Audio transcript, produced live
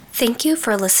Thank you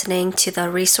for listening to the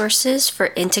Resources for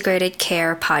Integrated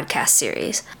Care podcast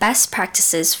series, Best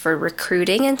Practices for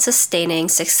Recruiting and Sustaining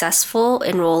Successful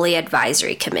Enrollee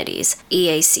Advisory Committees,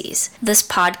 EACs. This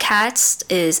podcast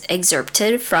is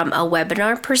excerpted from a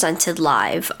webinar presented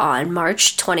live on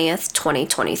March 20th,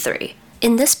 2023.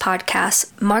 In this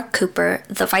podcast, Mark Cooper,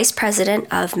 the Vice President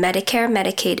of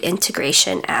Medicare-Medicaid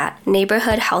Integration at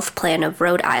Neighborhood Health Plan of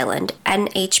Rhode Island,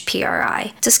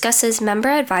 NHPRI, discusses Member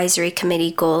Advisory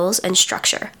Committee goals and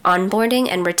structure, onboarding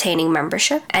and retaining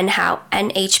membership, and how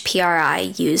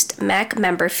NHPRI used MAC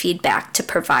member feedback to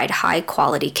provide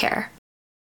high-quality care.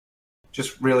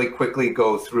 Just really quickly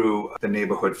go through the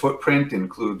neighborhood footprint. It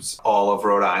includes all of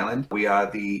Rhode Island. We are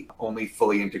the only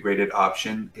fully integrated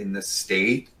option in the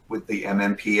state, with the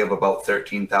MMP of about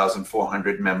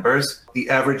 13,400 members. The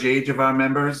average age of our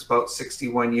members, about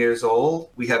 61 years old.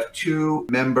 We have 2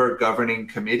 member governing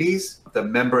committees. The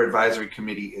member advisory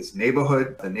committee is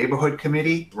Neighborhood. The Neighborhood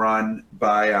Committee, run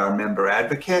by our member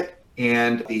advocate,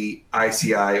 and the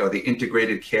ICI, or the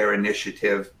Integrated Care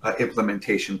Initiative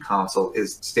Implementation Council,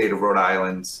 is State of Rhode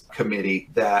Island's committee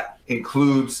that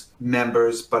includes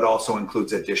members but also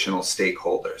includes additional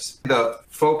stakeholders. The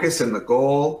focus and the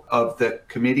goal of the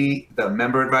committee, the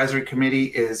member advisory committee,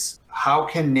 is how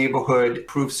can neighborhood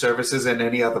improve services and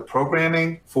any other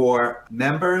programming for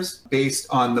members based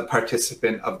on the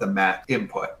participant of the MAC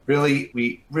input.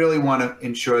 We really want to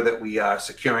ensure that we are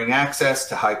securing access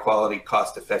to high quality,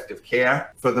 cost effective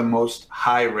care for the most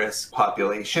high risk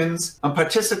populations. On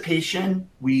participation,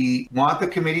 we want the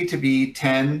committee to be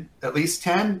at least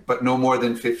 10, but no more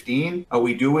than 15.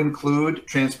 We do include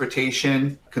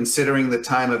transportation, considering the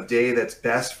time of day that's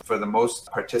best for the most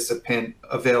participant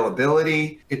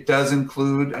availability. It does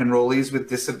include enrollees with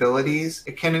disabilities.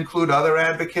 It can include other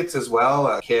advocates as well,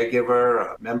 a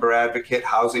caregiver, a member advocate,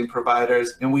 housing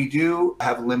providers. And we do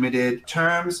have limited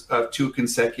terms of 2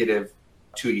 consecutive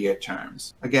 2-year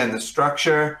terms. Again, the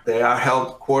structure, they are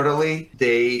held quarterly.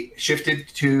 They shifted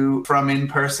from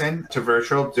in-person to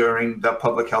virtual during the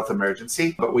public health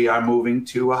emergency, but we are moving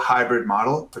to a hybrid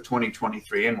model for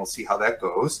 2023, and we'll see how that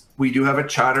goes. We do have a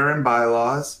charter and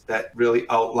bylaws that really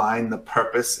outline the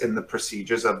purpose and the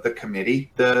procedures of the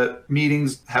committee. The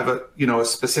meetings have a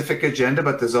specific agenda,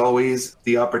 but there's always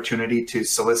the opportunity to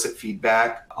solicit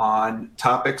feedback on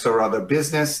topics or other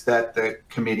business that the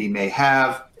committee may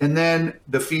have. And then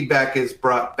the feedback is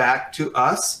brought back to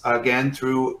us, again,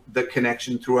 through the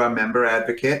connection through our member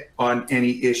advocate on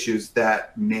any issues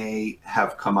that may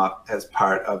have come up as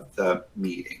part of the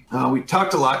meeting. We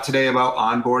talked a lot today about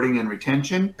onboarding and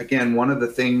retention. Again, one of the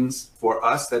things for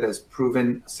us that has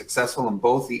proven successful in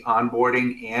both the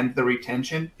onboarding and the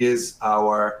retention is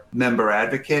our member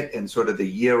advocate and sort of the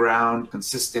year-round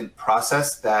consistent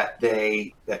process that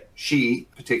she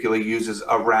particularly uses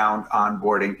around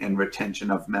onboarding and retention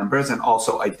of members, and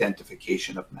also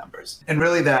identification of members. And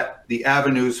really that the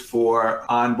avenues for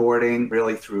onboarding,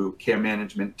 really through care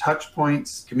management touch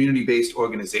points, community-based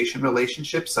organization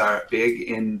relationships are big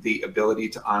in the ability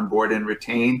to onboard and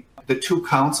retain. The 2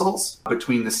 councils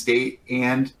between the state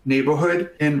and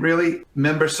neighborhood, and really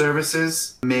member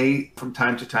services may from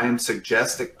time to time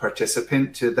suggest a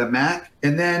participant to the MAC,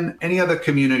 and then any other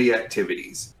community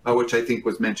activities, which I think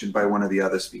was mentioned by one of the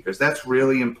other speakers. That's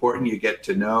really important. You get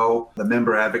to know, the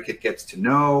member advocate gets to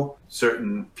know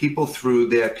certain people through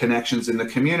their connections in the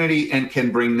community and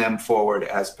can bring them forward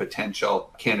as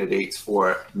potential candidates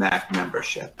for MAC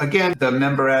membership. Again, the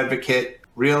member advocate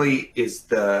really is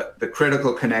the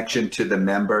critical connection to the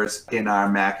members in our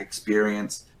MAC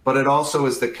experience, but it also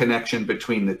is the connection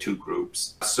between the 2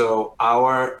 groups. So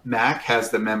our MAC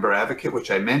has the member advocate, which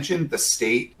I mentioned. The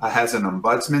state has an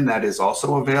ombudsman that is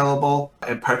also available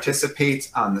and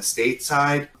participates on the state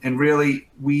side. And really,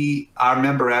 our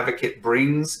member advocate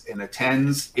brings and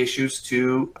attends issues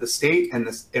to the state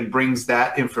and brings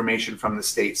that information from the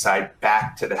state side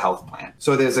back to the health plan.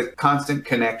 So there's a constant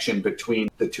connection between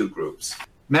the 2 groups.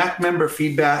 MAC member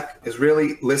feedback is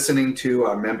really listening to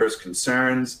our members'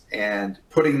 concerns and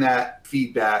putting that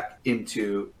feedback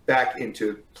back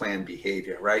into plan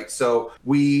behavior, right? So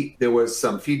there was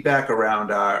some feedback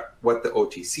around what the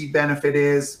OTC benefit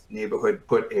is. Neighborhood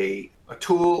put a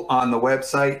tool on the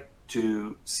website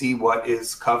to see what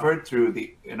is covered through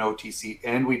an OTC,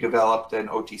 and we developed an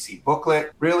OTC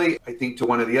booklet. Really, I think to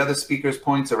one of the other speakers'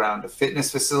 points around a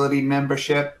fitness facility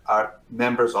membership, our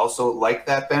members also like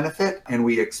that benefit, and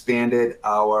we expanded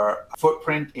our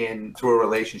footprint through a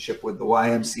relationship with the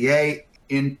YMCA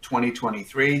in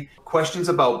 2023. Questions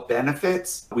about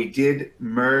benefits. We did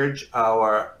merge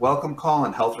our welcome call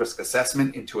and health risk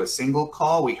assessment into a single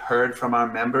call. We heard from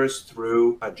our members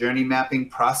through a journey mapping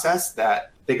process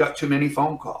that they got too many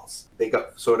phone calls. They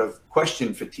got sort of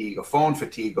question fatigue or phone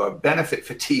fatigue or benefit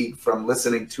fatigue from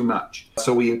listening too much.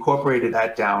 So we incorporated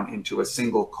that down into a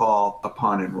single call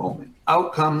upon enrollment.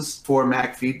 Outcomes for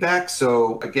MAC feedback.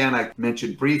 So again, I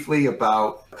mentioned briefly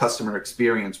about customer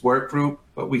experience work group,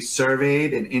 but we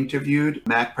surveyed and interviewed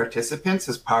MAC participants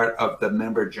as part of the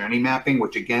member journey mapping,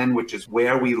 which is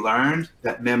where we learned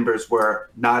that members were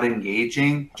not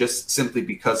engaging just simply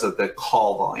because of the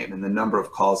call volume and the number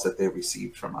of calls that they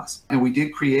received from us. And we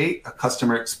did create a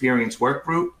customer experience work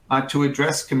group to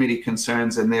address committee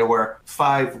concerns, and there were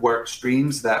 5 work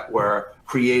streams that were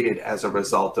created as a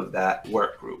result of that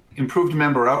work group. Improved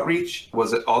member outreach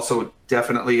was also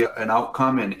definitely an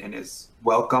outcome and is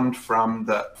welcomed from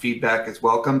the feedback is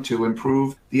welcome to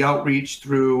improve the outreach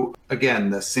through,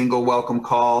 again, the single welcome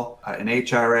call, an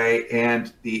HRA,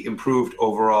 and the improved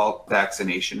overall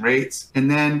vaccination rates.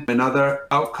 And then another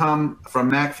outcome from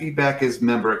MAC feedback is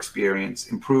member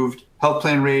experience. Improved health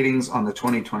plan ratings on the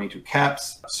 2022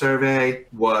 CAPS survey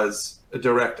was a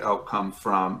direct outcome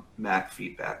from MAC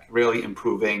feedback, really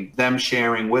improving them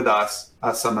sharing with us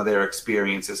some of their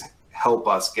experiences, help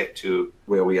us get to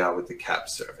where we are with the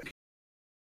CAPS survey.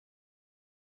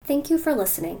 Thank you for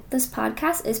listening. This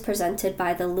podcast is presented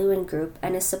by the Lewin Group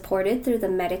and is supported through the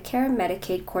Medicare and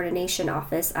Medicaid Coordination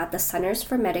Office at the Centers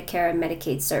for Medicare and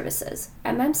Medicaid Services.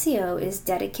 MMCO is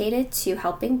dedicated to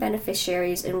helping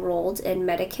beneficiaries enrolled in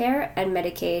Medicare and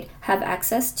Medicaid have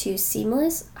access to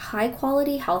seamless,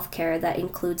 high-quality healthcare that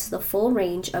includes the full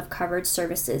range of covered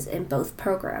services in both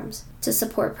programs. To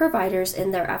support providers in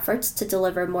their efforts to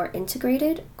deliver more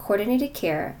integrated, coordinated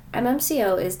care,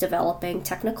 MMCO is developing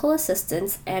technical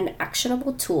assistance and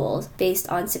actionable tools based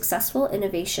on successful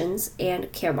innovations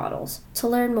and care models. To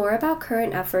learn more about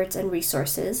current efforts and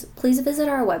resources, please visit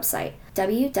our website,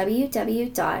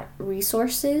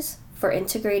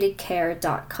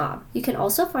 www.resourcesforintegratedcare.com. You can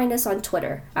also find us on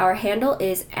Twitter. Our handle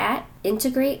is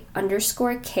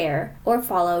 @integrate_care, or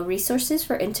follow Resources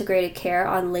for Integrated Care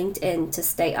on LinkedIn to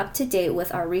stay up to date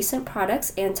with our recent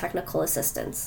products and technical assistance.